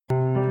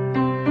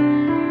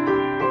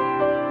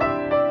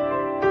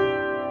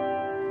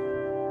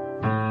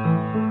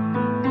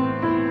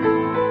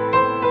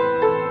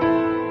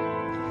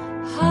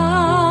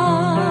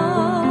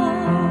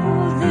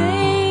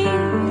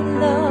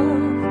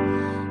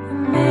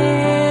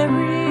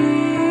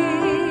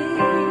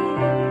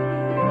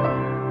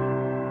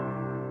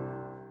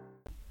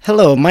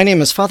Hello, my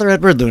name is Father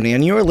Edward Looney,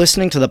 and you are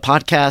listening to the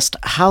podcast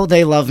How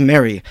They Love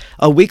Mary,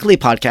 a weekly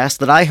podcast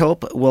that I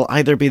hope will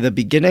either be the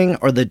beginning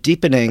or the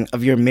deepening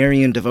of your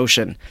Marian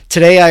devotion.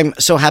 Today, I'm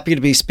so happy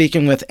to be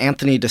speaking with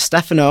Anthony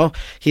DeStefano.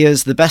 He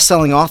is the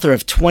best-selling author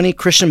of 20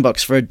 Christian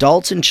books for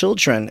adults and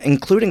children,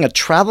 including A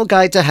Travel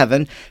Guide to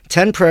Heaven,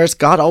 10 Prayers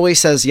God Always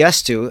Says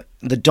Yes To,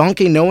 The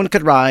Donkey No One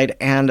Could Ride,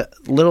 and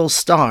Little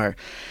Star.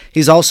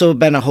 He's also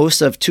been a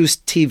host of 2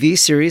 TV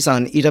series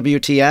on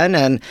EWTN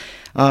and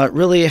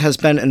really has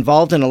been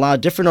involved in a lot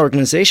of different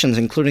organizations,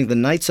 including the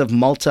Knights of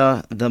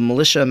Malta, the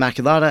Militia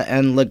Immaculata,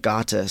 and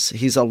Legatus.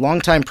 He's a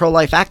longtime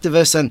pro-life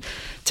activist, and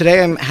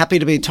today I'm happy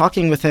to be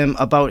talking with him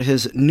about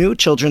his new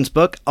children's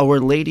book,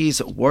 Our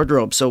Lady's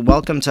Wardrobe. So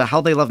welcome to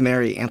How They Love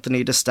Mary,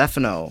 Anthony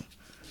DeStefano.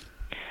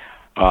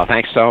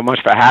 Thanks so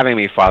much for having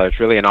me, Father. It's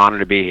really an honor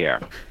to be here.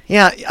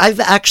 Yeah, I've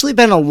actually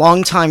been a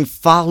longtime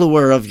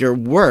follower of your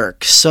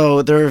work,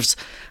 so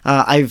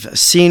I've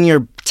seen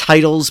your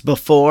titles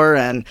before,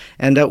 and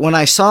when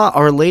I saw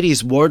Our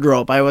Lady's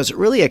Wardrobe, I was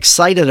really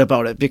excited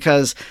about it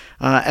because,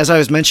 as I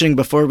was mentioning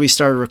before we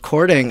started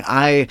recording,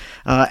 I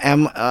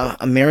am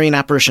a Marian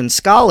apparition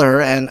scholar,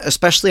 and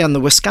especially on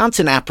the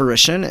Wisconsin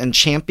apparition in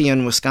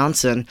Champion,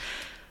 Wisconsin,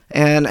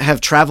 and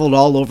have traveled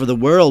all over the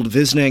world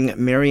visiting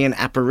Marian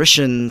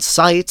apparition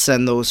sites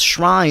and those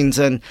shrines.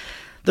 And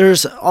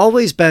there's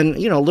always been,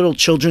 little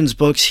children's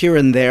books here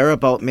and there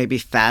about maybe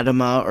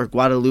Fatima or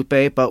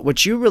Guadalupe, but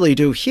what you really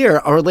do here,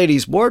 Our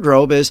Lady's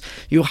Wardrobe, is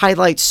you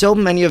highlight so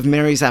many of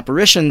Mary's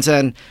apparitions,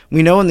 and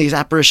we know in these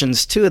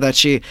apparitions, too, that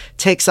she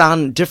takes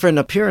on different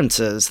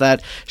appearances,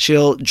 that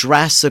she'll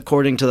dress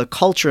according to the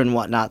culture and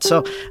whatnot.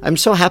 So I'm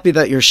so happy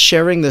that you're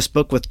sharing this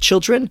book with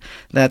children,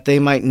 that they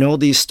might know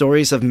these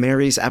stories of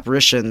Mary's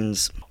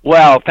apparitions.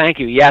 Well, thank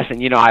you. Yes,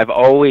 and I've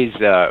always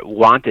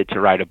wanted to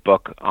write a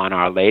book on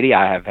Our Lady.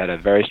 I have had a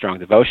very strong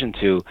devotion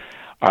to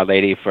Our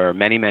Lady for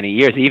many, many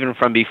years. Even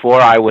from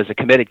before I was a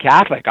committed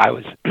Catholic,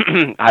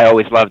 I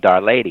always loved Our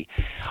Lady.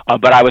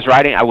 But I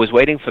was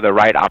waiting for the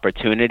right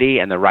opportunity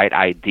and the right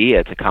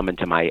idea to come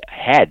into my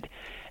head.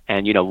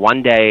 And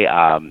one day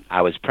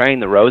I was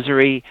praying the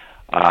Rosary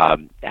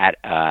at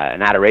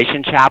an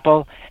adoration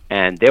chapel,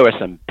 and there were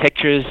some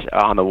pictures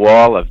on the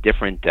wall of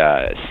different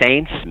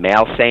saints,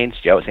 male saints.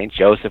 Saint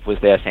Joseph was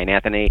there, Saint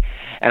Anthony,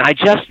 and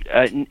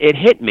it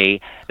hit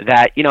me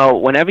that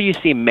whenever you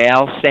see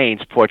male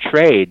saints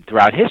portrayed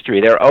throughout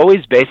history, they're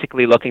always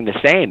basically looking the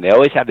same. They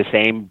always have the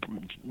same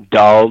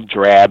dull,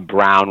 drab,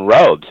 brown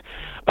robes.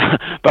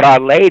 But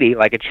Our Lady,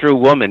 like a true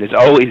woman, is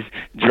always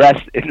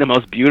dressed in the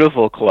most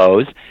beautiful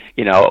clothes,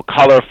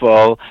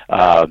 colorful,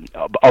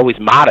 always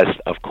modest,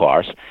 of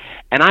course.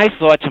 And I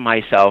thought to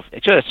myself,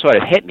 it just sort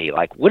of hit me,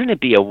 like, wouldn't it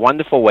be a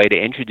wonderful way to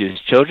introduce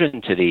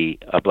children to the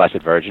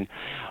Blessed Virgin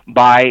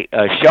by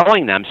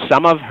showing them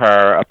some of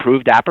her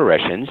approved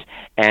apparitions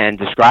and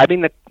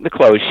describing the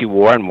clothes she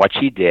wore and what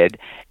she did.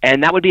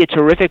 And that would be a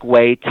terrific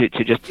way to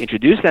just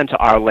introduce them to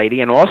Our Lady,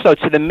 and also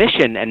to the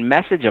mission and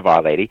message of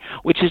Our Lady,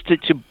 which is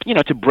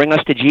to bring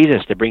us to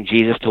Jesus, to bring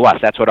Jesus to us.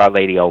 That's what Our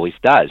Lady always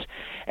does.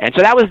 And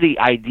so that was the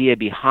idea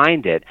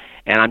behind it,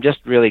 and I'm just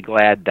really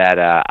glad that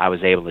I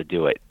was able to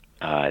do it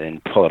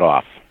and pull it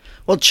off.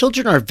 Well,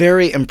 children are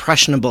very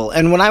impressionable,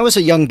 and when I was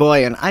a young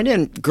boy, and I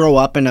didn't grow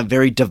up in a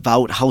very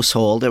devout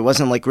household, it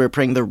wasn't like we were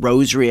praying the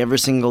rosary every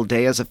single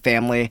day as a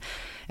family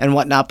and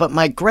whatnot, but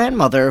my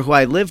grandmother, who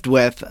I lived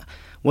with,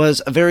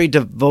 was a very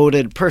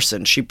devoted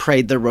person. She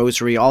prayed the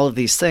rosary, all of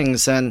these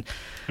things. And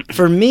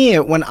for me,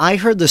 when I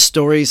heard the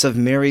stories of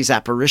Mary's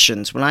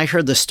apparitions, when I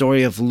heard the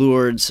story of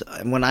Lourdes,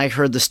 when I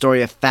heard the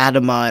story of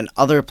Fatima and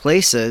other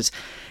places,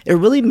 it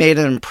really made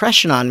an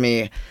impression on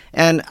me.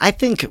 And I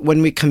think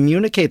when we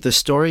communicate the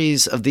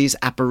stories of these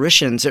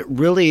apparitions, it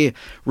really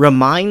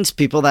reminds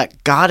people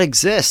that God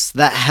exists,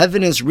 that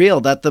heaven is real,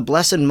 that the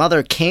Blessed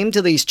Mother came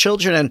to these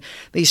children, and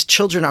these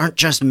children aren't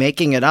just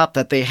making it up,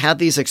 that they had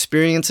these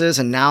experiences,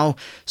 and now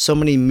so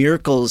many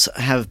miracles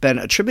have been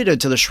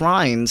attributed to the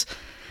shrines.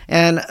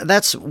 And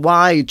that's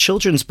why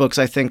children's books,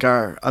 I think,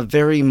 are a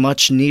very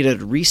much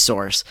needed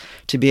resource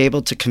to be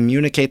able to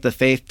communicate the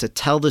faith, to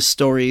tell the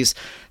stories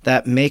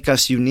that make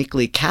us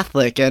uniquely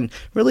Catholic, and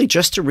really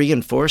just to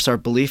reinforce our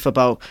belief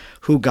about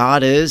who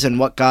God is and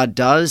what God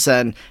does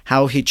and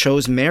how he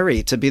chose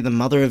Mary to be the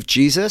mother of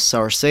Jesus,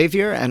 our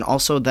Savior, and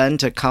also then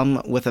to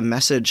come with a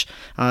message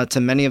to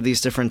many of these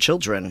different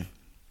children.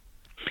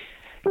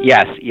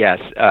 Yes,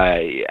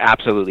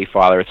 absolutely,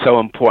 Father. It's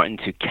so important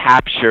to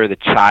capture the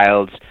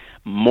child's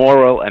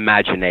moral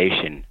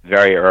imagination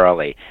very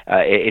early.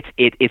 It's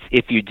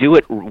if you do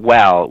it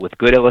well with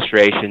good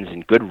illustrations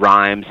and good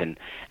rhymes and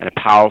a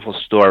powerful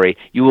story,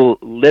 you will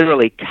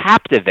literally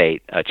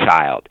captivate a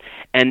child.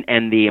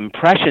 And the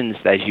impressions,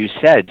 as you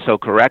said so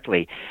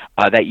correctly,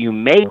 that you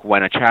make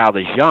when a child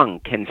is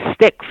young can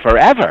stick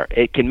forever.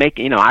 It can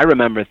make, I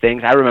remember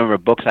things. I remember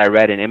books I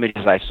read and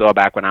images I saw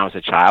back when I was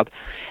a child,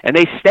 and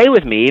they stay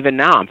with me even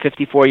now. I'm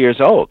 54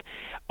 years old.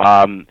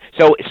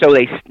 So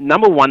they,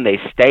 number one, they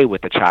stay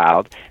with the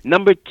child.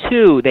 Number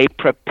two, they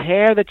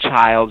prepare the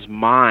child's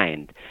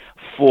mind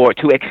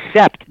to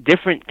accept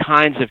different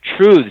kinds of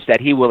truths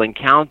that he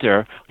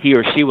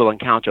or she will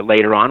encounter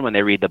later on when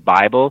they read the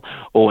Bible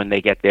or when they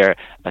get their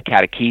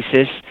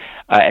catechesis,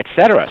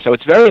 etc. So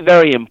it's very,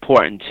 very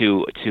important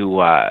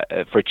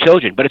for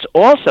children, but it's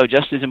also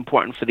just as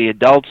important for the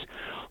adults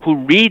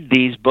who read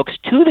these books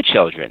to the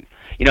children.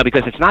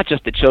 Because it's not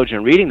just the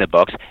children reading the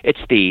books,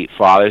 it's the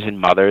fathers and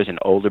mothers and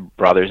older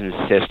brothers and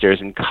sisters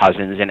and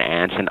cousins and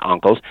aunts and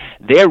uncles.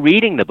 They're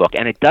reading the book,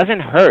 and it doesn't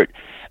hurt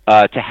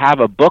to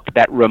have a book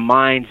that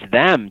reminds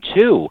them,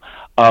 too,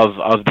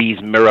 of these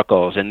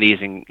miracles and these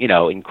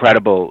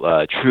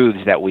incredible truths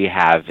that we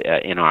have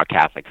in our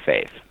Catholic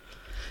faith.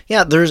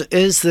 Yeah, there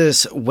is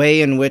this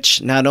way in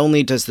which not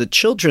only does the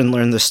children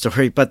learn the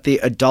story, but the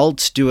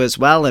adults do as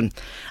well. And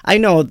I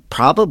know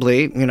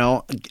probably,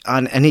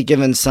 on any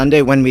given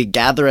Sunday when we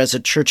gather as a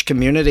church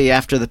community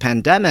after the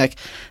pandemic,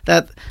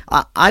 that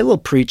I will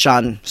preach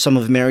on some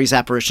of Mary's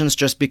apparitions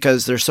just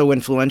because they're so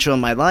influential in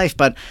my life.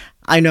 But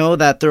I know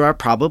that there are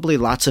probably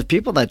lots of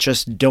people that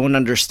just don't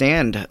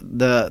understand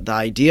the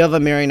idea of a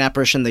Marian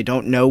apparition. They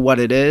don't know what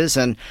it is,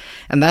 and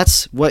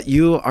that's what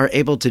you are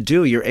able to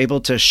do. You're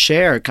able to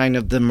share kind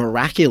of the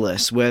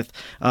miraculous with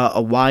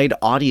a wide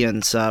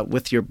audience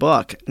with your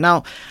book.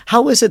 Now,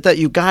 how is it that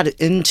you got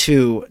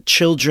into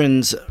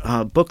children's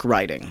book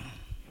writing?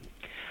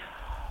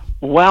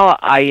 Well,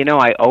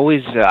 I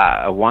always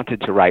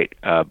wanted to write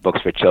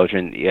books for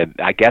children.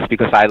 I guess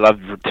because I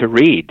loved to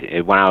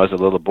read. When I was a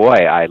little boy,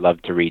 I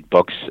loved to read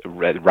books,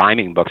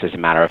 rhyming books, as a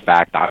matter of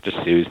fact. Dr.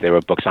 Seuss. There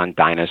were books on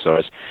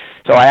dinosaurs.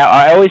 So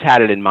I always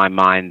had it in my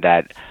mind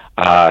that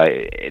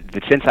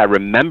since I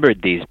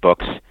remembered these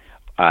books,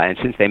 and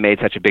since they made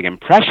such a big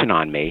impression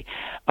on me,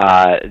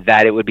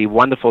 that it would be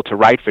wonderful to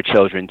write for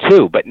children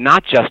too, but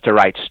not just to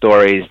write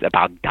stories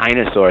about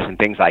dinosaurs and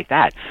things like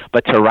that,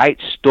 but to write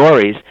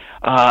stories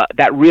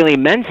that really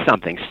meant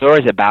something,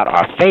 stories about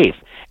our faith.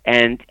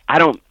 And I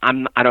don't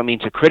mean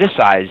to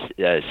criticize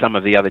some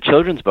of the other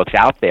children's books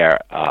out there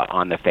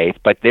on the faith,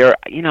 but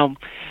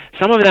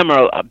some of them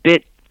are a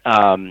bit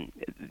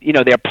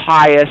they're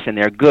pious and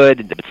they're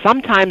good, but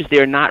sometimes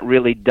they're not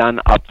really done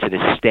up to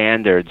the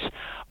standards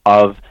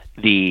of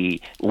the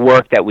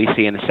work that we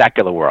see in the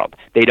secular world.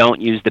 They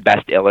don't use the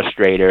best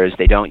illustrators.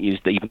 They don't use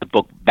even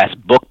the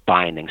best book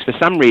bindings. For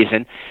some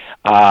reason,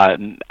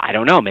 I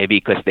don't know, maybe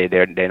because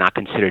they're not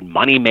considered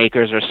money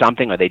makers or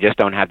something, or they just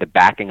don't have the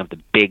backing of the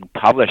big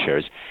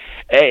publishers.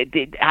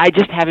 I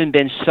just haven't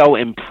been so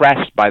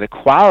impressed by the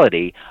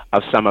quality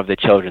of some of the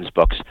children's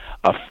books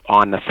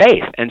on the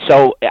faith, and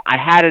so I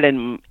had it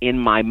in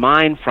my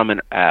mind from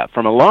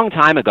a long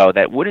time ago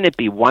that wouldn't it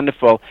be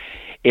wonderful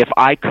if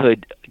I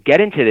could get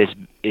into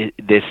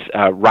this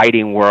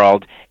writing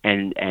world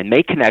and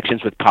make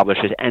connections with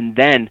publishers, and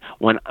then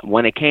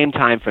when it came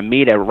time for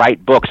me to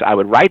write books, I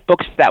would write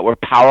books that were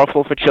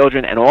powerful for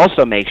children and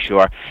also make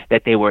sure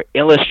that they were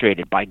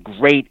illustrated by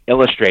great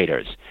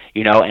illustrators,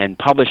 and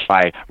published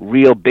by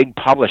real big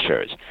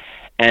publishers.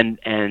 And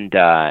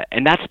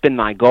that's been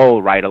my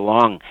goal right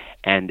along.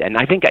 And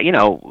I think,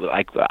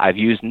 like I've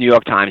used New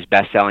York Times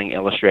best-selling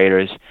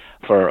illustrators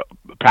for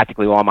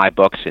practically all my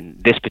books. In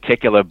this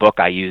particular book,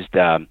 I used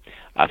a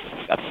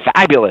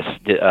fabulous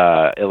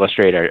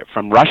illustrator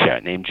from Russia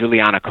named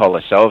Juliana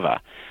Kolosova,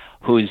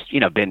 who's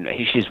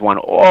she's won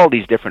all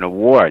these different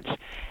awards.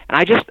 And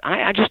I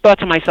just thought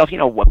to myself,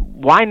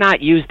 why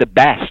not use the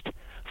best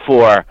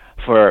for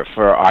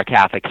our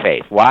Catholic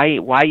faith?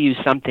 Why use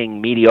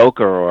something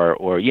mediocre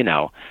or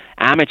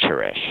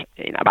amateurish?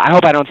 I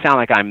hope I don't sound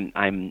like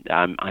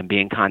I'm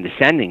being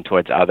condescending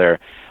towards other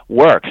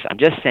works. I'm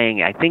just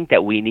saying I think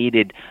that we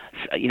needed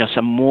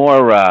some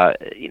more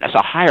so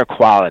higher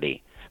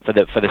quality for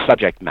the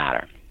subject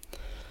matter.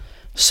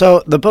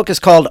 So the book is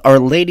called Our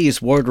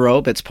Lady's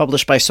Wardrobe. It's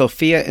published by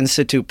Sophia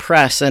Institute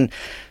Press, and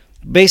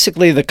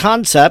basically the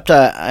concept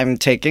I'm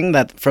taking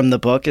that from the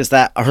book is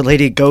that Our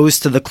Lady goes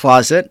to the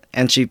closet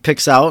and she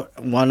picks out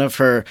one of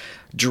her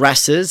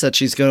dresses that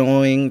she's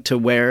going to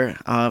wear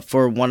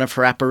for one of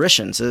her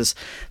apparitions. Is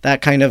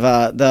that kind of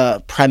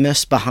the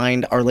premise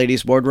behind Our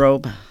Lady's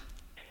Wardrobe?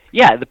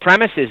 Yeah, the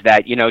premise is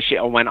that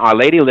when Our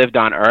Lady lived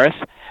on Earth,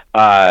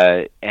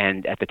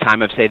 and at the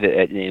time of, say,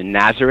 in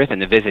Nazareth and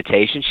the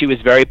Visitation, she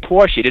was very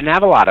poor. She didn't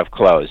have a lot of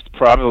clothes.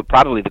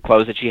 Probably the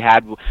clothes that she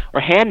had were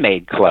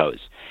handmade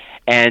clothes.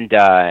 And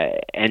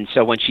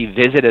so when she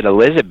visited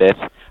Elizabeth,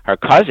 her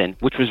cousin,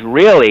 which was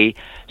really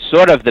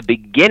sort of the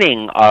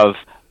beginning of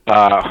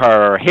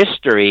her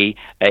history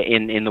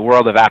in the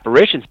world of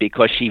apparitions,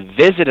 because she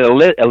visited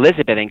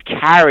Elizabeth and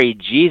carried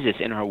Jesus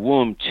in her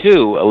womb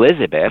to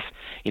Elizabeth,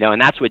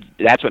 and that's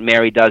what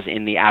Mary does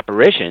in the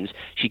apparitions.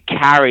 She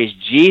carries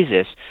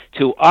Jesus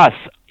to us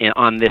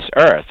on this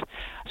earth.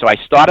 So I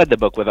started the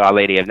book with Our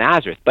Lady of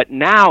Nazareth, but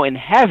now in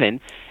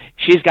heaven,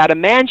 she's got a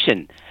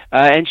mansion.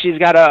 And she's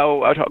got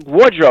a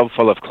wardrobe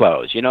full of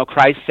clothes.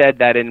 Christ said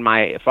that in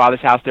my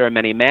Father's house there are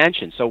many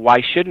mansions, so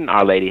why shouldn't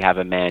Our Lady have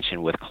a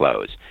mansion with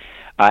clothes?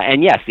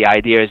 And yes, the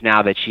idea is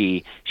now that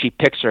she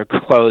picks her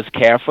clothes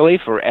carefully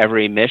for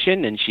every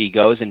mission, and she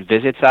goes and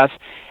visits us,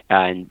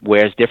 and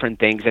wears different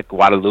things at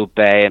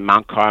Guadalupe and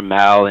Mount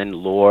Carmel and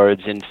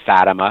Lourdes and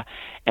Fatima,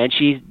 and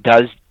she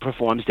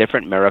performs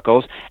different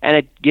miracles, and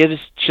it gives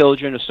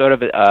children a sort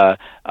of a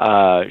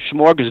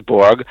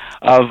smorgasbord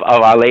of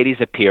Our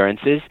Lady's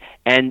appearances,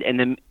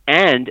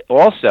 and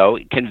also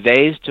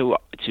conveys to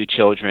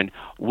children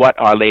what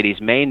Our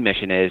Lady's main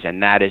mission is,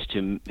 and that is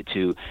to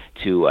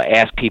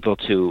ask people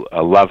to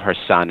love her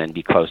Son and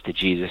be close to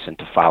Jesus and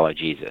to follow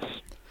Jesus.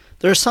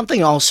 There's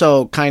something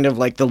also kind of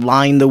like The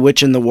Lion, the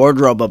Witch, and the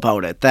Wardrobe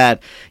about it,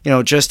 that,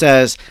 just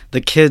as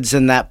the kids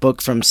in that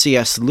book from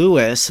C.S.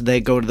 Lewis,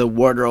 they go to the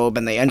wardrobe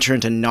and they enter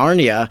into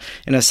Narnia,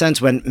 in a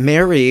sense, when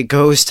Mary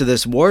goes to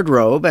this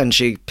wardrobe and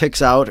she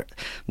picks out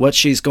what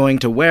she's going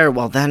to wear,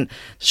 well, then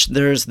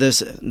there's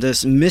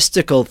this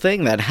mystical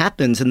thing that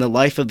happens in the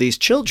life of these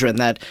children,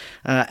 that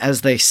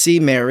as they see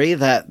Mary,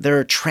 that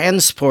they're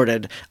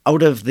transported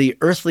out of the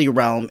earthly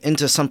realm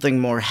into something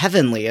more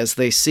heavenly, as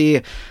they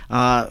see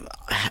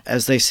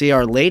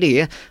Our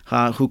Lady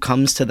who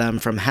comes to them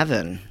from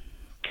heaven.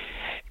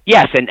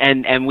 Yes,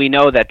 and we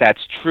know that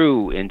that's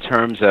true in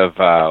terms of,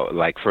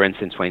 like, for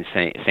instance, when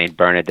Saint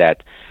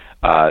Bernadette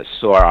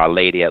saw Our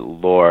Lady at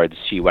Lourdes,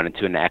 she went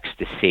into an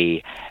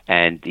ecstasy,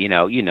 and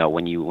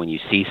when you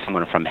see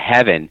someone from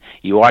heaven,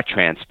 you are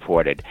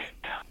transported.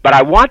 But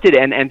I wanted,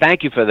 and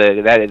thank you for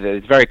that.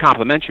 It's very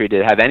complimentary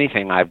to have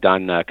anything I've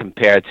done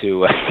compared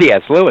to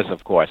C.S. Lewis,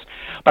 of course.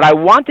 But I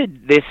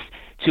wanted this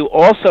to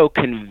also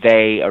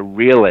convey a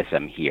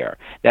realism here,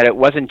 that it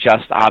wasn't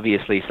just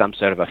obviously some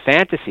sort of a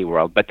fantasy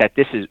world, but that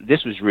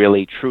this was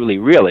really truly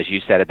real, as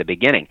you said at the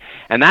beginning.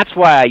 And that's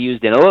why I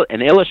used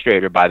an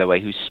illustrator, by the way,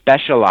 who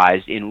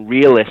specialized in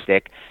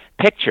realistic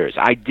pictures.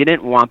 I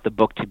didn't want the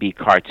book to be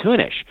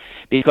cartoonish,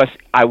 because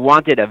I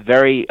wanted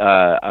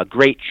a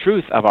great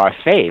truth of our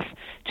faith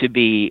to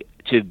be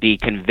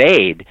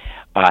conveyed.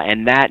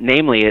 And that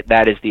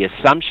is the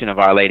assumption of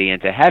Our Lady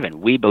into heaven.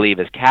 We believe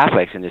as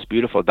Catholics in this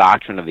beautiful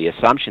doctrine of the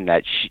assumption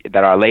that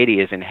Our Lady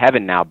is in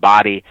heaven now,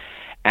 body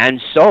and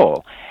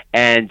soul.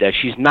 And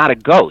she's not a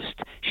ghost.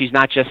 She's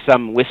not just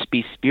some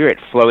wispy spirit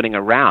floating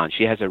around.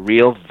 She has a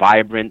real,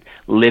 vibrant,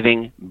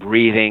 living,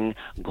 breathing,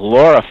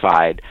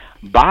 glorified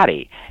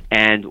body.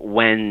 And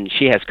when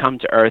she has come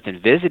to earth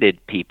and visited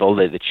people,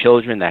 the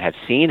children that have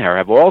seen her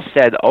have always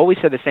said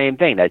the same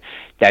thing,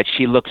 that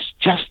she looks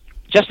just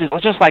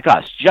like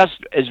us, just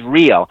as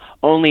real,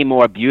 only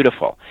more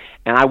beautiful.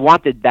 And I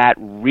wanted that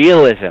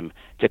realism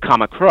to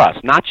come across,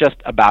 not just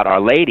about Our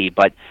Lady,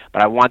 but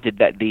I wanted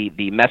that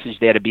the message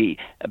there to be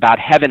about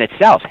heaven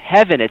itself.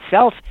 Heaven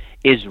itself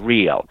is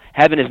real.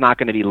 Heaven is not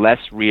going to be less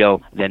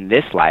real than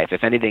this life.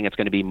 If anything, it's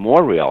going to be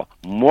more real,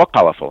 more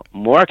colorful,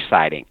 more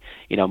exciting,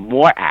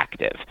 more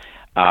active.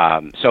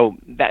 So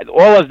that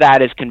all of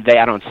that is conveyed.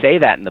 I don't say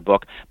that in the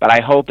book, but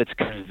I hope it's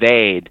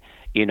conveyed,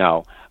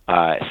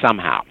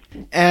 somehow.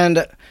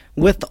 And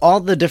with all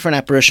the different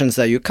apparitions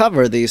that you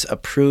cover, these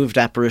approved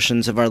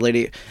apparitions of Our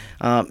Lady,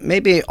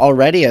 maybe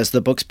already as the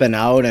book's been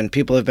out and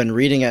people have been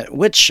reading it,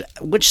 which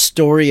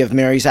story of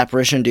Mary's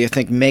apparition do you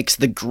think makes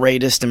the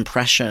greatest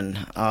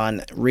impression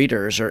on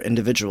readers or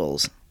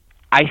individuals?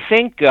 I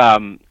think,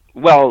 the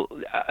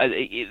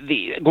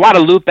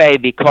Guadalupe,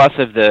 because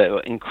of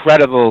the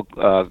incredible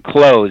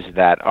clothes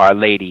that Our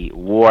Lady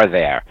wore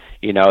there,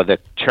 the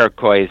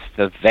turquoise,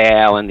 the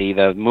veil, and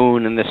the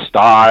moon and the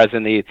stars,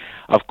 and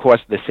of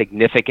course, the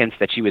significance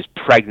that she was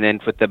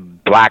pregnant with the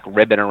black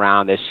ribbon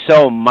around. There's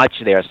so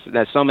much there.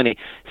 There's so many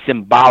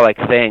symbolic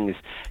things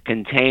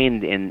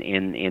contained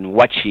in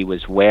what she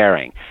was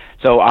wearing.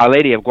 So Our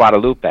Lady of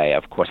Guadalupe,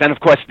 of course, and of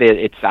course,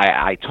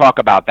 I talk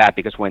about that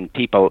because when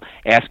people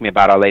ask me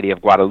about Our Lady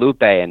of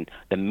Guadalupe and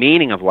the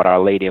meaning of what Our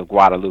Lady of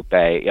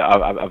Guadalupe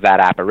of that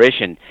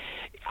apparition,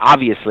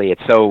 obviously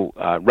it's so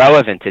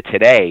relevant to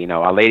today.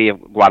 Our Lady of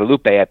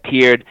Guadalupe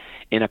appeared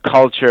in a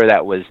culture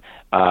that was,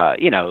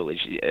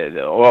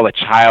 all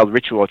a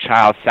ritual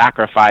child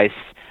sacrifice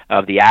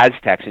of the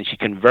Aztecs, and she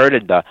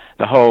converted the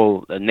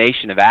whole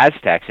nation of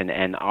Aztecs,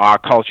 and our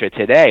culture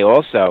today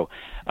also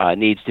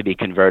needs to be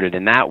converted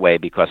in that way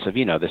because of,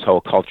 this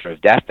whole culture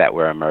of death that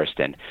we're immersed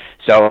in.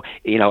 So,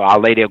 Our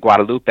Lady of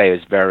Guadalupe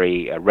is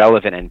very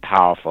relevant and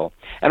powerful.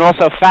 And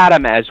also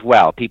Fatima as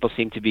well. People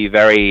seem to be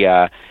very,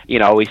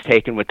 always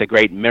taken with the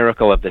great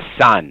miracle of the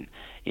sun.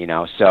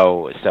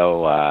 So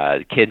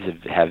kids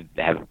have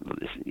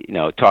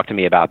talked to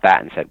me about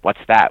that and said, "What's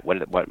that?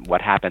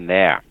 What happened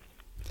there?"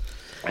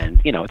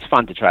 And it's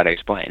fun to try to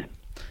explain.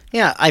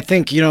 Yeah, I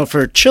think,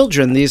 for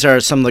children, these are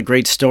some of the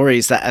great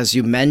stories that, as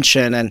you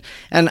mentioned,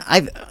 and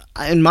I've,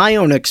 in my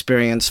own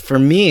experience, for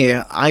me,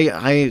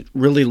 I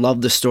really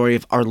love the story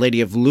of Our Lady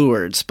of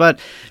Lourdes, but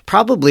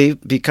probably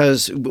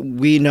because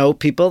we know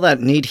people that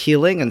need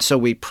healing, and so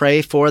we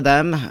pray for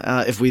them.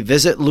 If we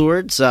visit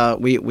Lourdes,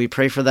 we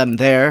pray for them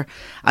there.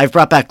 I've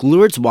brought back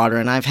Lourdes water,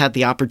 and I've had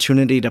the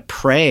opportunity to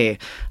pray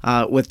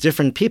with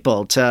different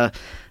people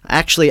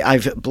Actually,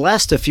 I've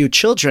blessed a few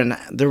children.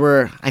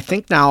 I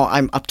think now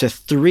I'm up to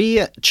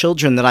 3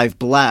 children that I've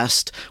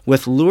blessed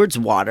with Lourdes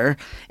water,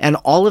 and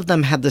all of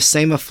them had the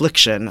same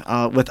affliction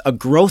with a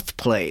growth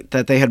plate,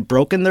 that they had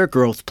broken their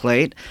growth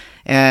plate.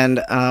 And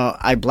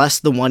I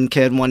blessed the one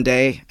kid one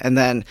day, and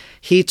then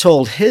he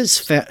told his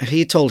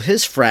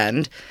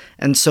friend,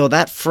 and so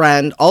that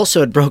friend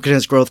also had broken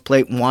his growth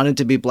plate, wanted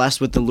to be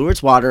blessed with the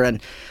Lourdes water,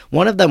 and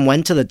one of them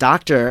went to the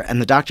doctor, and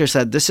the doctor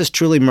said, "This is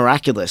truly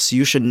miraculous.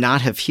 You should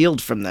not have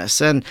healed from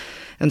this." And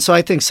so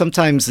I think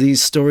sometimes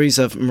these stories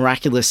of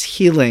miraculous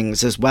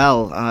healings as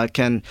well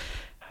can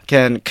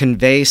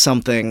convey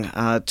something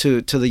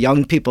to the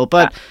young people,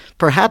 but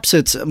perhaps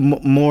it's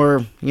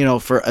more,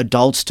 for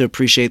adults to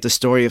appreciate the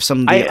story of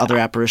some of the other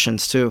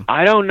apparitions too.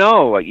 I don't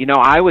know.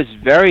 I was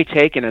very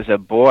taken as a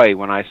boy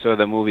when I saw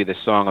the movie The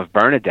Song of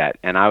Bernadette,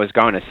 and I was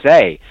going to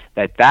say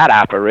that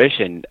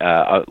apparition,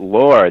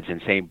 Lourdes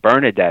and Saint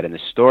Bernadette, and the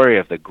story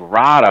of the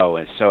grotto,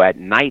 and so at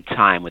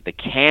nighttime with the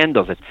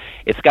candles,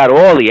 it's got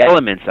all the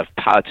elements of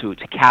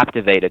to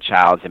captivate a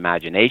child's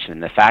imagination,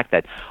 and the fact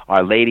that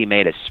Our Lady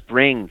made a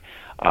spring.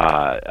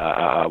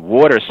 A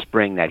water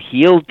spring that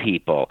healed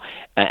people,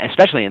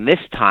 especially in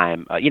this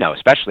time.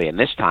 Especially in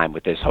this time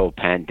with this whole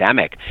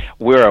pandemic,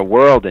 we're a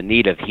world in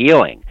need of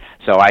healing.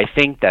 So I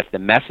think that the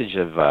message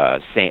of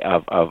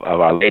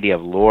Our Lady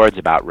of Lourdes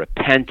about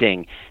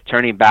repenting,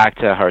 turning back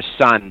to her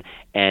Son,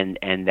 and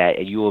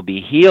that you will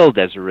be healed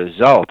as a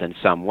result in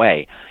some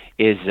way,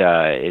 is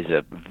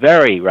a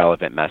very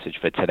relevant message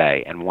for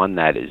today, and one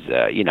that is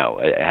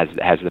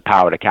has the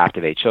power to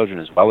captivate children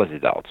as well as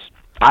adults.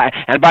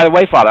 And by the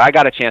way, Father, I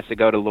got a chance to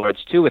go to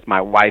Lourdes too with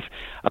my wife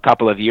a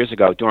couple of years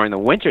ago during the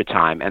winter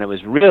time, and it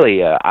was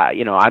really, I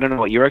don't know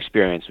what your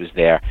experience was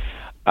there,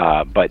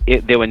 but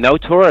there were no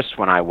tourists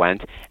when I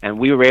went, and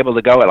we were able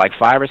to go at like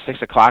 5 or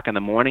 6 o'clock in the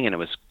morning, and it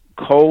was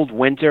cold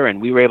winter, and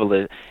we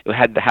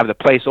had to have the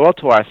place all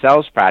to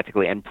ourselves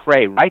practically, and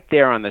pray right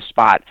there on the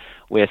spot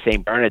where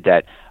Saint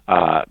Bernadette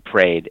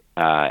prayed,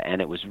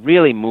 and it was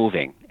really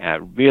moving,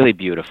 really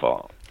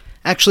beautiful.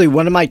 Actually,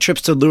 one of my trips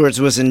to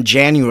Lourdes was in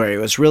January. It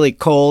was really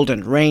cold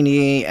and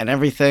rainy and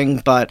everything,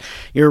 but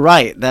you're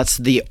right. That's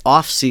the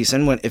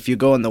off-season if you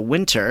go in the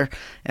winter,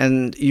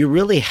 and you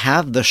really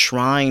have the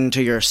shrine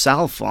to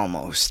yourself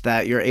almost,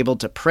 that you're able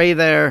to pray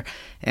there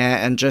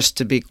and just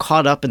to be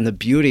caught up in the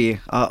beauty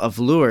of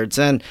Lourdes.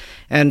 And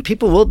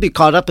people will be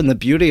caught up in the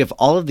beauty of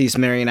all of these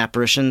Marian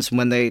apparitions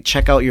when they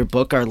check out your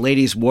book, Our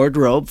Lady's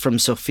Wardrobe, from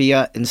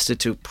Sophia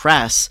Institute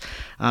Press.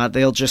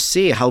 They'll just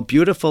see how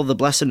beautiful the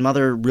Blessed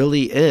Mother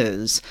really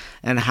is,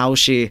 and how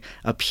she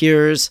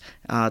appears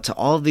to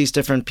all of these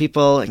different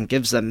people and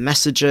gives them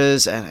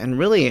messages, and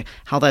really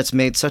how that's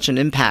made such an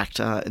impact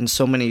in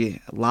so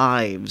many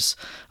lives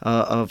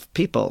of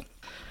people.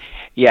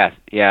 Yes,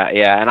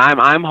 yeah, and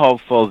I'm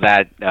hopeful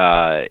that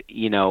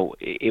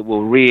it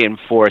will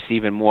reinforce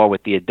even more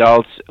with the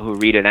adults who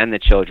read it and the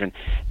children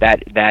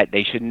that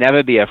they should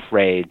never be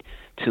afraid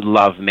to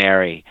love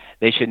Mary.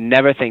 They should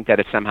never think that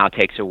it somehow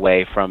takes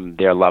away from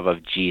their love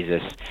of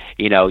Jesus.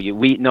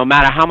 No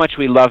matter how much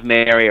we love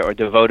Mary or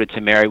devoted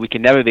to Mary, we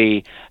can never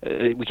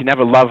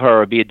love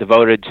her or be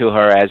devoted to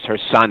her as her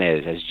Son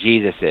is, as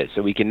Jesus is.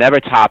 So we can never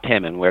top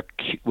him, and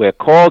we're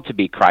called to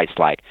be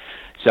Christ-like.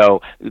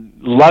 So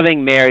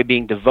loving Mary,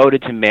 being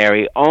devoted to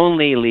Mary,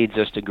 only leads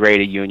us to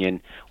greater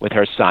union with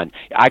her Son.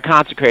 I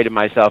consecrated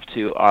myself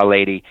to Our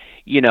Lady,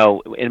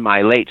 in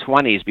my late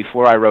 20s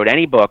before I wrote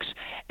any books,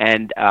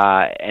 and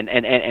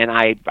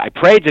I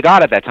prayed to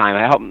God at that time.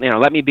 I helped,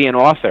 let me be an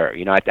author.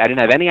 I didn't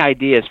have any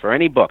ideas for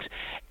any books.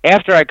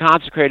 After I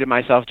consecrated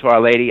myself to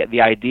Our Lady,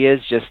 the ideas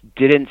just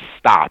didn't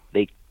stop.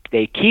 They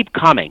keep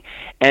coming,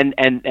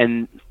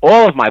 and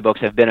all of my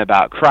books have been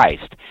about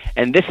Christ,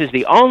 and this is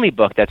the only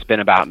book that's been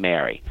about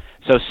Mary.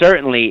 So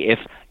certainly, if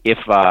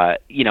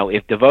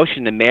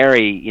devotion to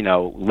Mary,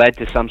 led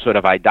to some sort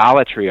of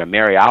idolatry or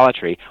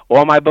Mariolatry,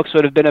 all my books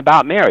would have been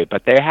about Mary,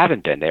 but they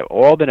haven't been. They've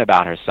all been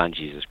about her Son,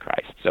 Jesus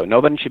Christ. So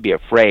nobody should be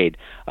afraid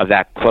of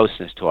that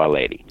closeness to Our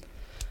Lady.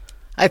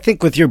 I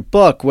think with your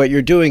book, what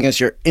you're doing is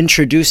you're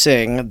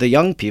introducing the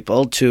young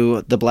people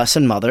to the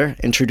Blessed Mother,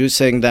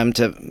 introducing them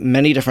to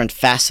many different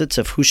facets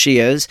of who she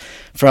is,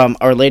 from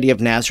Our Lady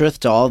of Nazareth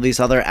to all these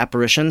other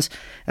apparitions.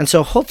 And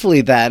so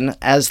hopefully then,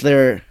 as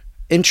they're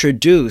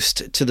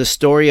introduced to the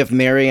story of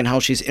Mary and how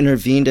she's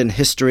intervened in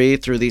history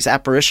through these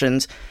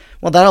apparitions,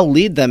 well, that'll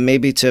lead them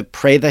maybe to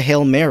pray the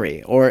Hail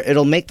Mary, or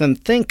it'll make them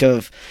think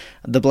of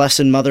the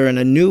Blessed Mother in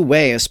a new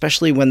way,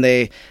 especially when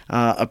they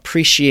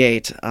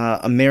appreciate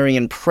a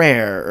Marian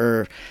prayer,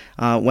 or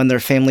when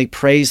their family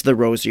prays the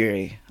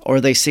Rosary,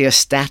 or they see a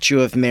statue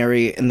of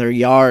Mary in their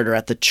yard or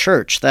at the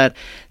church, that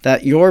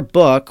your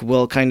book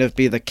will kind of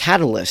be the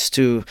catalyst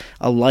to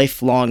a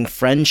lifelong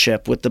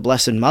friendship with the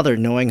Blessed Mother,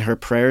 knowing her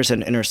prayers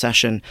and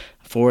intercession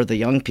for the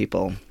young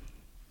people.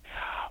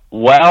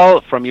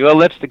 Well, from your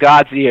lips to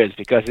God's ears,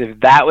 because if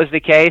that was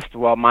the case,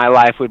 well, my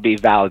life would be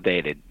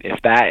validated.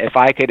 If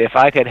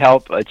I could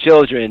help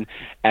children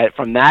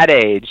from that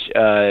age,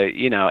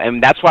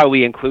 and that's why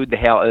we include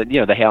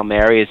the Hail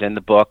Marys in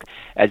the book,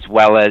 as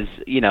well as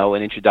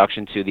an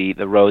introduction to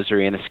the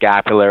Rosary and the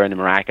Scapular and the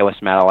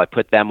Miraculous Medal. I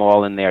put them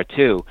all in there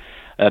too.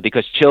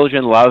 Because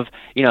children love,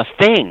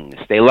 things.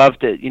 They love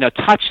to,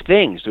 touch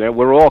things.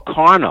 We're all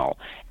carnal,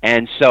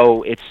 and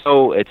so it's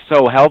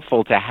so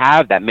helpful to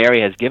have that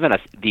Mary has given us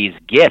these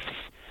gifts,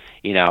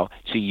 to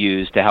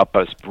use to help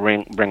us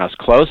bring us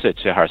closer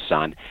to her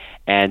Son.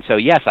 And so,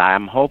 yes,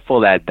 I'm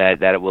hopeful that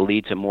it will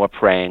lead to more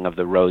praying of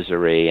the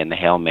Rosary and the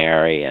Hail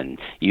Mary and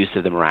use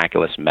of the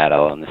Miraculous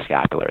Medal and the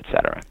Scapular,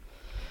 etc.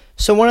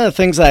 So one of the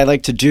things that I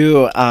like to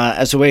do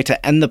as a way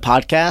to end the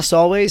podcast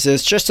always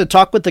is just to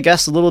talk with the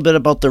guests a little bit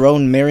about their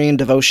own Marian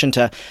devotion,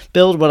 to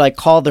build what I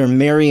call their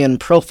Marian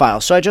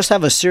profile. So I just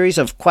have a series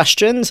of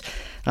questions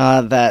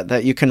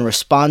that you can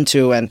respond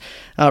to, and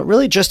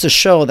really just to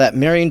show that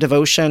Marian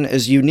devotion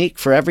is unique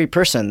for every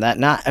person, that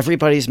not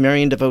everybody's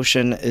Marian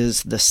devotion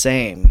is the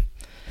same.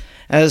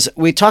 As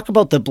we talk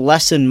about the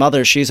Blessed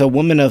Mother, she's a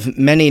woman of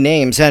many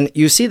names, and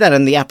you see that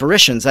in the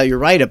apparitions that you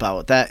write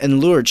about, that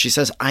in Lourdes she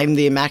says, I'm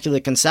the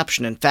Immaculate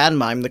Conception, in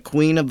Fatima, I'm the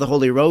Queen of the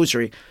Holy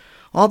Rosary.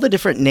 All the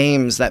different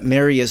names that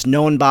Mary is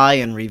known by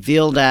and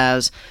revealed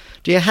as.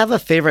 Do you have a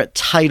favorite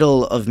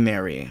title of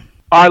Mary?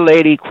 Our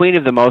Lady, Queen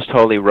of the Most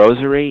Holy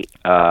Rosary.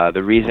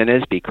 The reason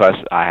is because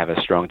I have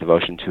a strong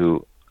devotion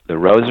to the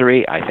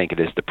Rosary. I think it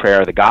is the prayer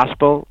of the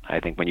Gospel. I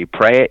think when you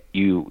pray it,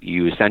 you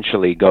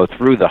essentially go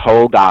through the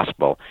whole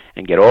Gospel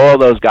and get all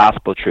those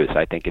Gospel truths.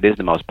 I think it is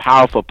the most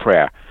powerful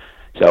prayer.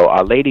 So,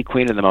 Our Lady,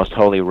 Queen of the Most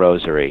Holy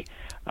Rosary,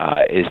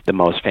 is the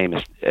most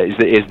famous. Is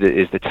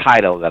the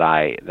title that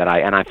I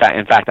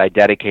in fact I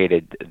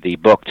dedicated the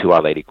book to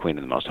Our Lady, Queen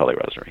of the Most Holy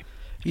Rosary.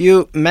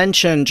 You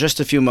mentioned just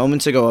a few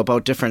moments ago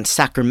about different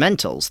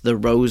sacramentals, the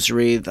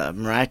Rosary, the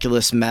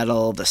Miraculous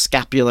Medal, the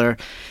Scapular.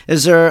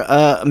 Is there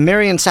a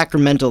Marian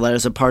sacramental that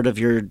is a part of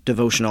your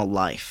devotional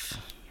life?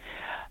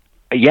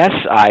 Yes,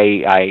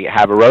 I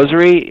have a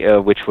Rosary,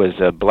 which was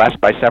blessed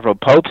by several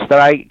popes that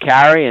I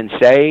carry and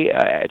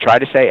try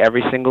to say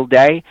every single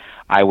day.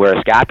 I wear a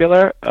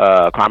scapular,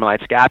 a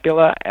Carmelite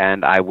scapula,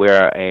 and I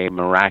wear a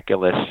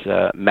Miraculous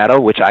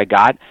Medal, which I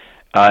got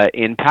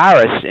in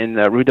Paris, in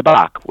the Rue de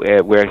Bac, where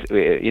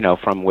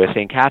from where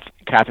St.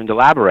 Catherine de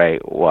Labouré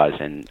was,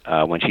 and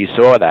when she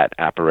saw that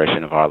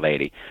apparition of Our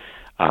Lady.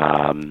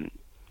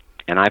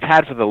 And I've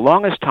had for the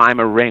longest time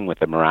a ring with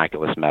the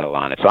Miraculous Medal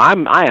on it. So I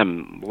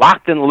am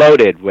locked and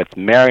loaded with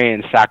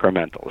Marian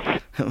sacramentals.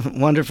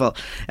 Wonderful.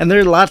 And there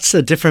are lots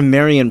of different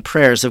Marian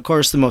prayers. Of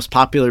course, the most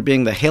popular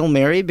being the Hail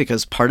Mary,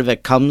 because part of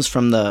it comes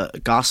from the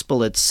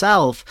Gospel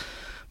itself.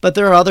 But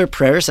there are other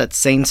prayers that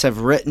saints have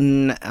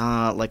written,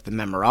 like the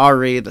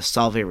Memorare, the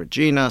Salve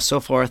Regina, so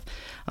forth.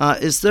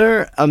 Is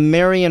there a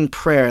Marian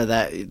prayer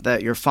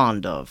that you're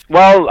fond of?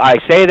 Well, I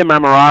say the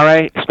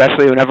Memorare,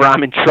 especially whenever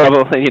I'm in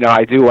trouble.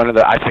 I do one of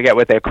the, I forget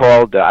what they're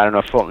called. I don't know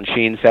if Fulton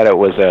Sheen said it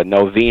was a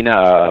novena,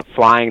 a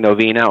flying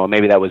novena, or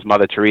maybe that was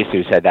Mother Teresa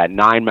who said that,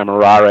 9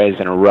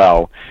 Memorares in a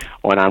row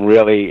when I'm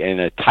really in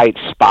a tight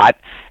spot.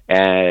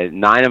 And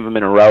 9 of them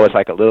in a row is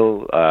like a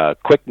little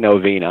quick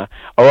novena.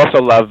 I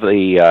also love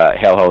the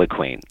Hail Holy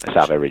Queen, the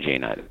Salve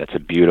Regina. That's a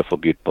beautiful,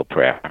 beautiful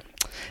prayer.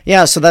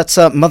 Yeah, so that's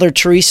Mother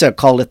Teresa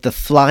called it the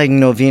flying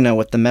novena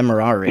with the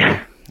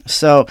Memorare.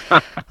 So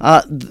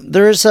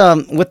there's,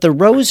 with the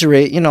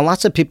Rosary,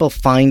 lots of people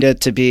find it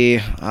to be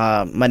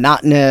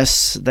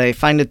monotonous. They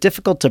find it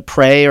difficult to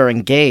pray or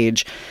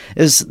engage.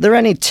 Is there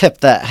any tip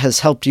that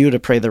has helped you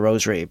to pray the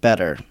Rosary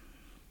better?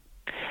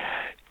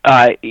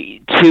 To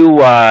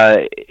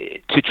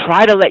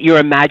try to let your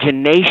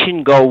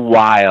imagination go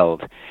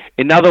wild.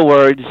 In other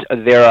words,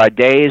 there are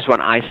days when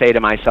I say to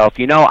myself,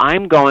 when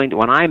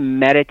I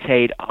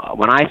meditate,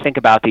 when I think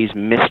about these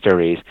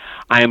mysteries,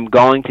 I am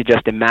going to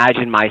just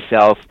imagine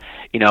myself,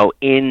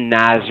 in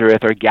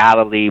Nazareth or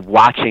Galilee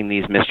watching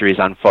these mysteries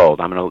unfold.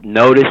 I'm going to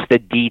notice the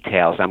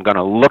details. I'm going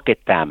to look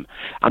at them.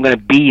 I'm going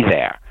to be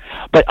there.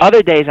 But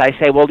other days I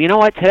say, well, you know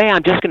what? Today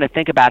I'm just going to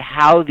think about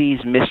how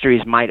these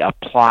mysteries might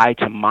apply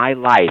to my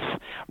life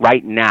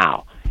right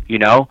now.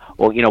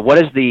 What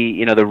is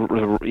when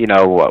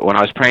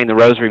I was praying the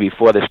Rosary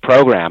before this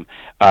program,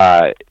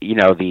 the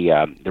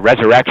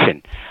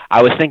resurrection,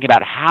 I was thinking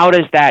about how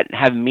does that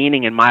have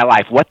meaning in my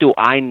life? What do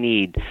I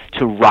need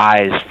to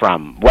rise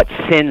from? What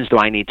sins do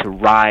I need to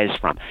rise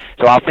from?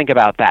 So I'll think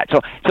about that.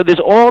 So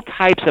there's all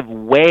types of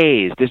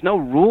ways. There's no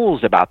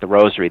rules about the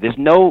Rosary. There's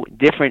no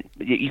different.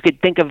 You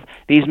could think of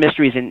these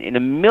mysteries in a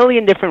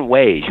million different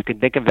ways. You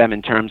could think of them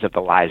in terms of the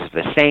lives of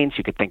the saints.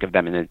 You could think of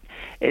them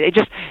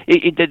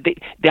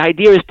the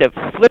idea is to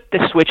flip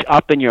the switch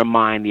up in your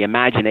mind, the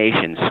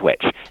imagination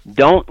switch.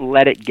 Don't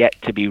let it get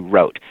to be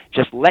rote.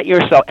 Just let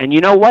yourself, and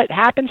you know what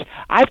happens?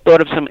 I've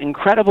thought of some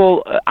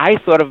incredible, I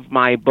thought of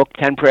my book,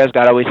 10 Prayers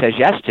God Always Says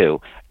Yes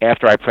To,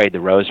 after I prayed the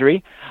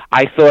rosary.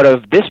 I thought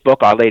of this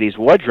book, Our Lady's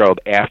Wardrobe,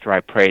 after I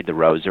prayed the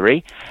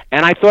rosary.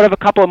 And I thought of a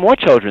couple of more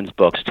children's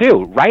books,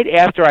 too, right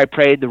after I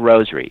prayed the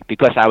rosary,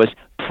 because I was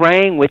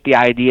praying with the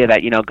idea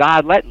that,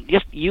 God,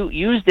 you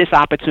use this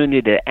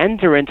opportunity to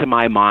enter into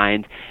my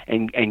mind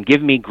and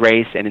give me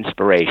grace and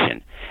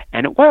inspiration.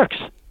 And it works,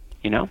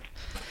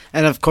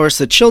 And of course,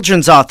 the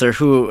children's author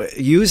who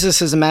uses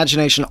his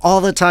imagination all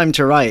the time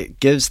to write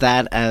gives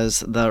that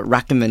as the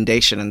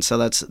recommendation, and so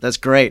that's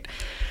great.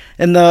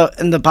 In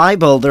the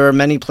Bible, there are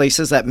many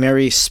places that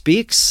Mary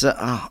speaks,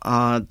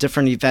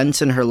 different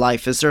events in her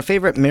life. Is there a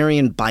favorite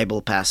Marian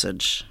Bible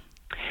passage?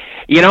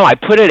 I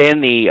put it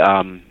in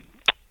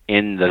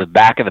the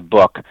back of the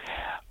book.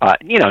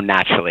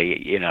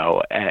 Naturally,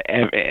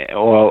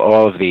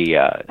 all of the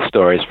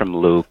stories from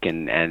Luke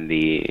and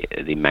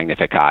the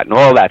Magnificat and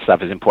all that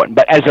stuff is important.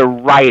 But as a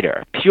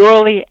writer,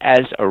 purely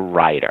as a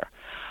writer,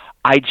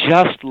 I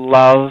just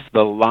love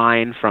the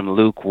line from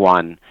Luke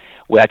 1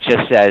 that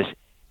just says,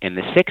 "In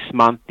the 6th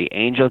month, the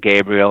angel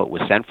Gabriel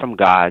was sent from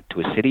God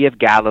to a city of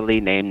Galilee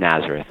named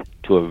Nazareth,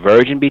 to a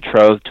virgin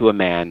betrothed to a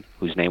man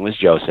whose name was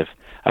Joseph,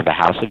 of the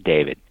house of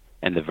David,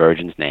 and the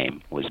virgin's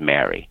name was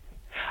Mary."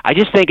 I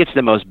just think it's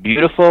the most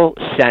beautiful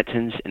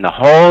sentence in the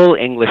whole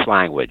English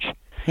language.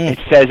 It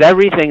says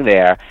everything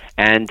there,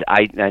 and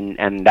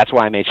that's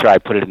why I made sure I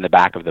put it in the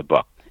back of the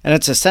book. And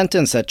it's a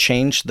sentence that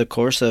changed the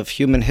course of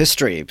human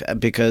history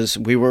because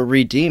we were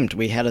redeemed.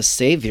 We had a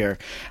savior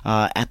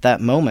at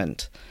that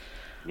moment.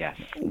 Yes.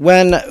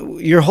 When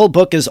your whole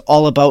book is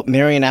all about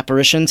Marian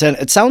apparitions, and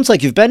it sounds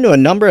like you've been to a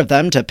number of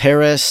them, to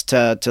Paris,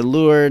 to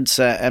Lourdes,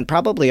 and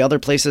probably other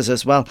places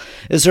as well.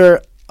 Is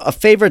there a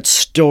favorite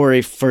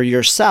story for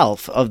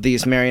yourself of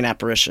these Marian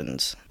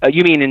apparitions?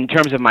 You mean in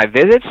terms of my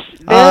visits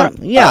there?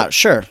 Yeah,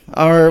 sure.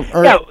 Or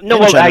yeah, no.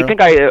 Well, I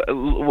think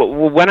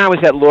when I was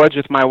at Lourdes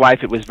with my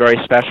wife, it was very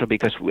special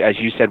because, as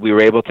you said, we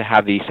were able to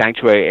have the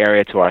sanctuary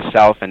area to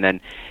ourselves, and then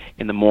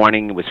in the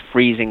morning it was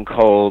freezing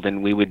cold,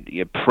 and we would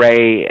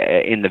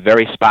pray in the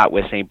very spot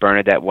where Saint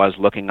Bernadette was,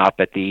 looking up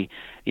at the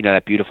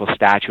that beautiful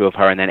statue of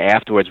her, and then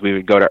afterwards we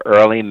would go to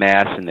early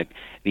mass in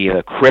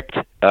the crypt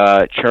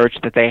church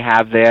that they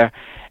have there.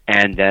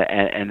 And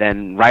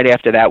then right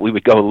after that, we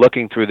would go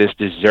looking through this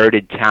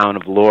deserted town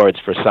of Lourdes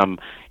for some,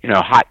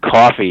 hot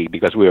coffee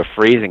because we were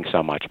freezing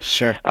so much.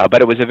 Sure.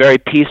 But it was a very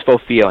peaceful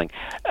feeling.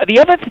 The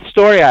other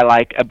story I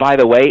like, by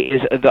the way,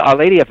 is Our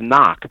Lady of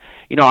Knock.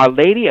 Our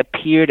Lady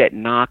appeared at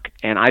Knock,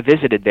 and I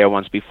visited there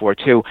once before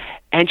too,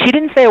 and she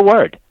didn't say a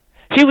word.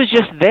 She was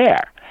just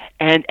there.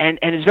 And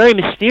it's very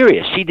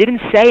mysterious. She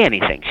didn't say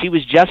anything. She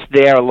was just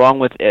there along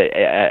with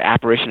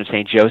apparition of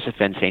St. Joseph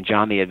and St.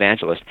 John the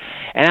Evangelist.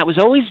 And that was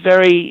always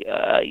very,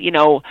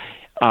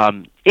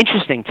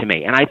 interesting to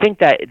me. And I think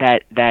that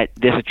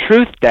there's a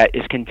truth that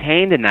is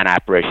contained in that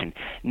apparition,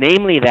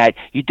 namely that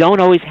you don't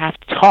always have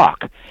to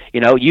talk.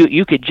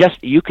 You could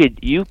just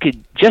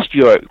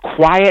your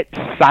quiet,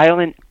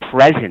 silent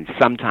presence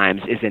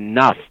sometimes is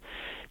enough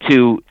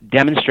to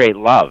demonstrate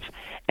love.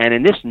 And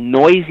in this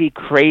noisy,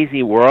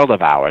 crazy world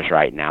of ours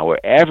right now,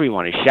 where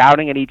everyone is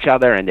shouting at each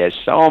other, and there's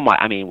so much,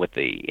 with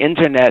the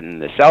internet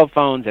and the cell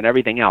phones and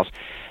everything else,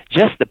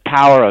 just the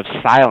power of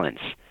silence,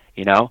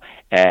 and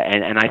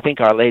I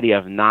think Our Lady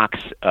of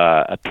Knock's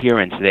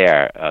appearance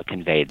there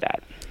conveyed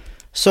that.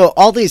 So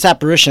all these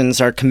apparitions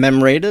are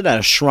commemorated at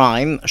a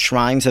shrine.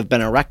 Shrines have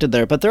been erected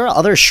there, but there are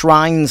other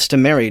shrines to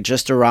Mary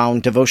just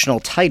around devotional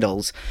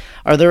titles.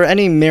 Are there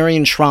any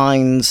Marian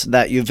shrines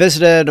that you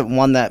visited,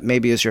 one that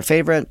maybe is your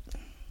favorite?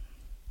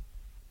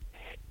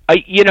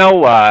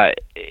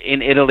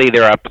 In Italy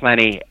there are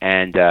plenty,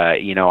 and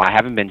I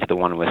haven't been to the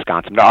one in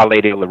Wisconsin, but Our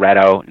Lady of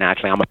Loretto,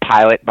 naturally. I'm a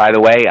pilot, by the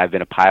way. I've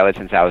been a pilot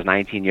since I was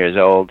 19 years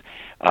old.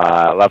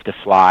 I love to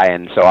fly,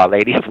 and so Our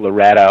Lady of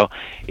Loretto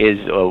is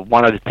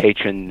one of the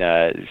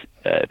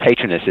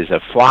patronesses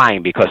of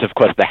flying, because, of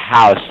course, the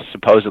house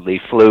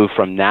supposedly flew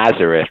from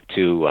Nazareth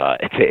to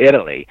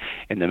Italy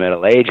in the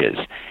Middle Ages.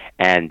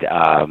 And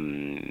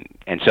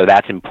so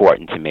that's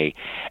important to me.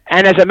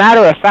 And as a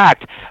matter of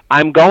fact,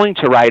 I'm going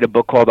to write a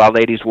book called Our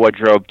Lady's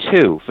Wardrobe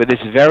 2 for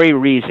this very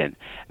reason,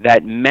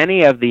 that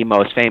many of the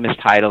most famous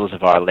titles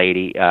of Our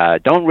Lady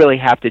don't really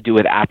have to do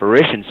with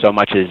apparitions so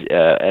much as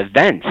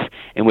events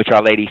in which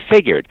Our Lady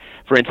figured.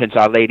 For instance,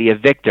 Our Lady of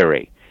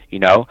Victory,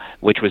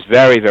 which was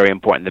very, very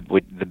important,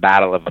 the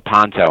Battle of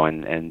Lepanto,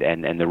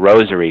 and the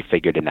Rosary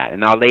figured in that.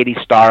 And Our Lady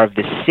Star of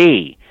the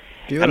Sea.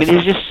 Beautiful.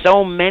 There's just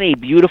so many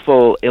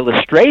beautiful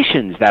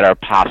illustrations that are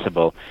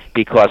possible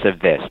because of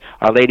this.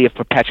 Our Lady of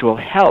Perpetual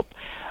Help.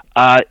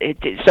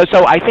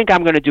 So I think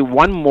I'm going to do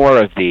one more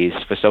of these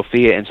for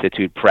Sophia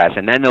Institute Press,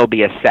 and then there'll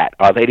be a set,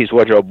 Our Lady's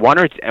Wardrobe 1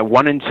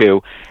 and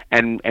 2,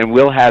 and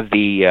we'll have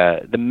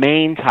the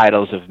main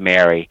titles of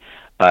Mary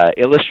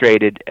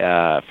illustrated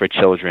for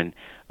children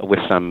with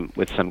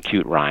some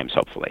cute rhymes,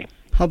 hopefully.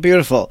 How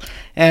beautiful.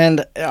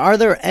 And are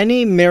there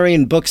any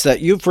Marian books that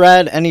you've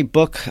read, any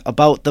book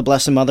about the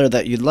Blessed Mother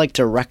that you'd like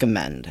to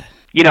recommend?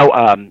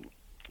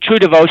 True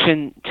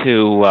devotion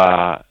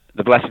to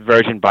The Blessed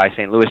Virgin by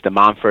St. Louis de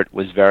Montfort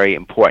was very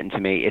important to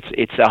me.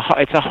 It's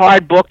a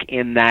hard book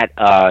in that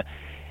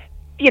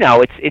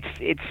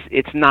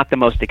it's not the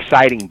most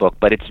exciting book,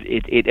 but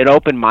it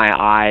opened my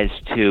eyes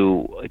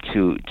to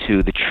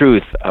the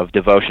truth of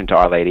devotion to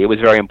Our Lady. It was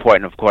very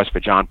important, of course, for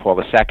John Paul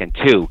II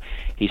too.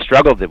 He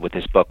struggled with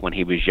this book when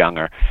he was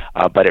younger,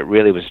 but it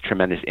really was a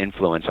tremendous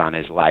influence on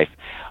his life.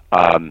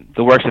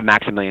 The works of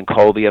Maximilian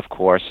Kolbe, of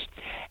course,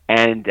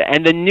 and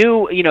the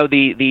new,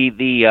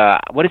 the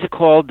what is it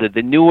called?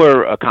 The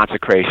newer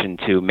consecration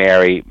to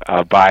Mary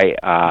by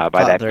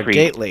that priest,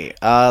 Gately,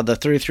 the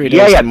 33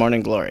 Days of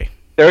Morning Glory.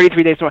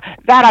 33 days more.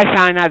 That I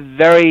find that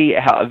very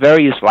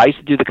useful. I used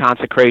to do the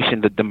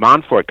consecration, the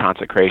Montfort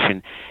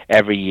consecration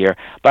every year,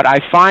 but I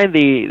find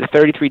the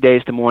 33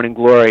 days to Morning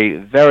Glory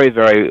very,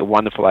 very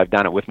wonderful. I've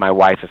done it with my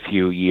wife a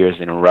few years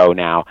in a row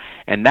now,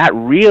 and that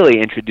really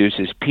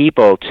introduces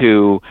people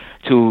to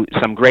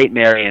some great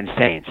Marian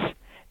saints,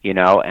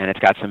 and it's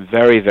got some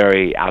very,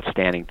 very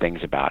outstanding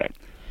things about it.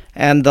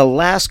 And the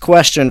last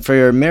question for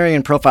your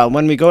Marian profile,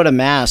 when we go to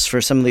Mass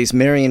for some of these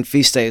Marian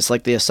feast days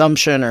like the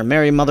Assumption or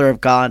Mary Mother of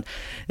God,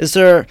 is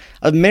there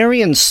a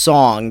Marian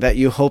song that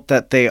you hope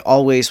that they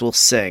always will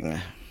sing?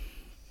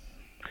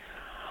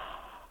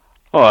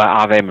 Oh,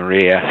 Ave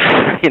Maria,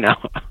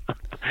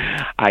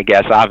 I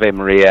guess Ave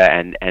Maria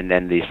and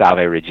then the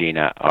Salve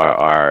Regina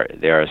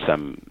there are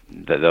some,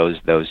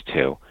 those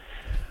two.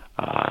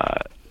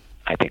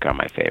 I think are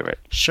my favorite.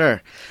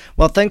 Sure.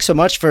 Well, thanks so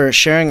much for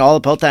sharing all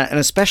about that, and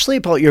especially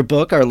about your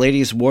book, Our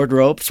Lady's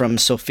Wardrobe, from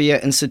Sophia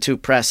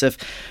Institute Press. If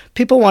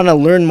people want to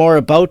learn more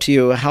about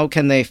you, how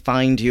can they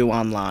find you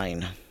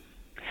online?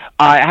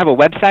 I have a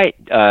website,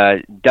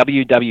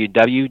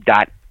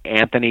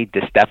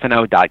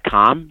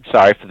 www.anthonydestefano.com.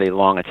 Sorry for the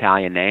long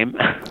Italian name,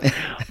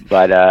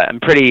 but I'm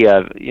pretty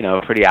out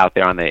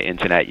there on the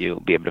internet.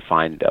 You'll be able to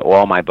find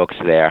all my books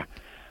there.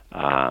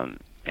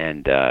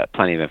 And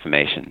plenty of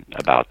information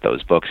about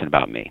those books and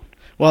about me.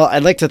 Well,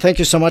 I'd like to thank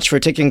you so much for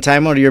taking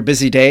time out of your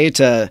busy day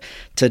to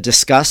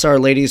discuss Our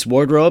Lady's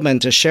Wardrobe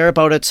and to share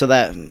about it so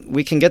that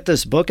we can get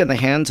this book in the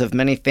hands of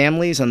many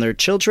families and their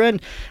children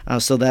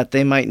so that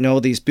they might know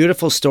these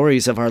beautiful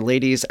stories of Our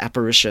Lady's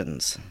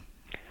apparitions.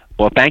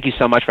 Well, thank you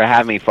so much for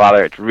having me,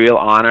 Father. It's a real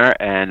honor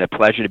and a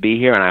pleasure to be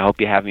here, and I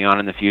hope you have me on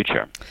in the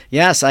future.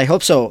 Yes, I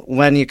hope so.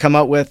 When you come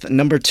out with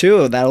number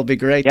 2, that'll be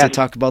great to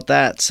talk about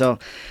that. So.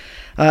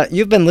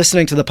 You've been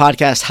listening to the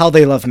podcast, How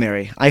They Love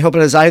Mary. I hope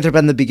it has either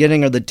been the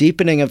beginning or the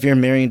deepening of your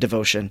Marian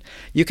devotion.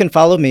 You can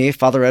follow me,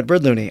 Father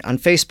Edward Looney, on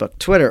Facebook,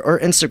 Twitter, or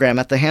Instagram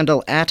at the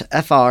handle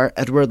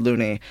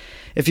 @FrEdwardLooney.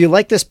 If you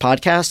like this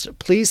podcast,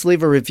 please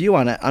leave a review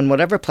on it on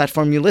whatever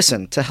platform you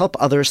listen to help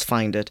others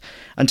find it.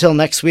 Until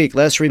next week,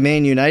 let us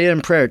remain united in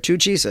prayer to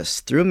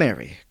Jesus through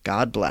Mary.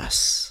 God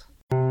bless.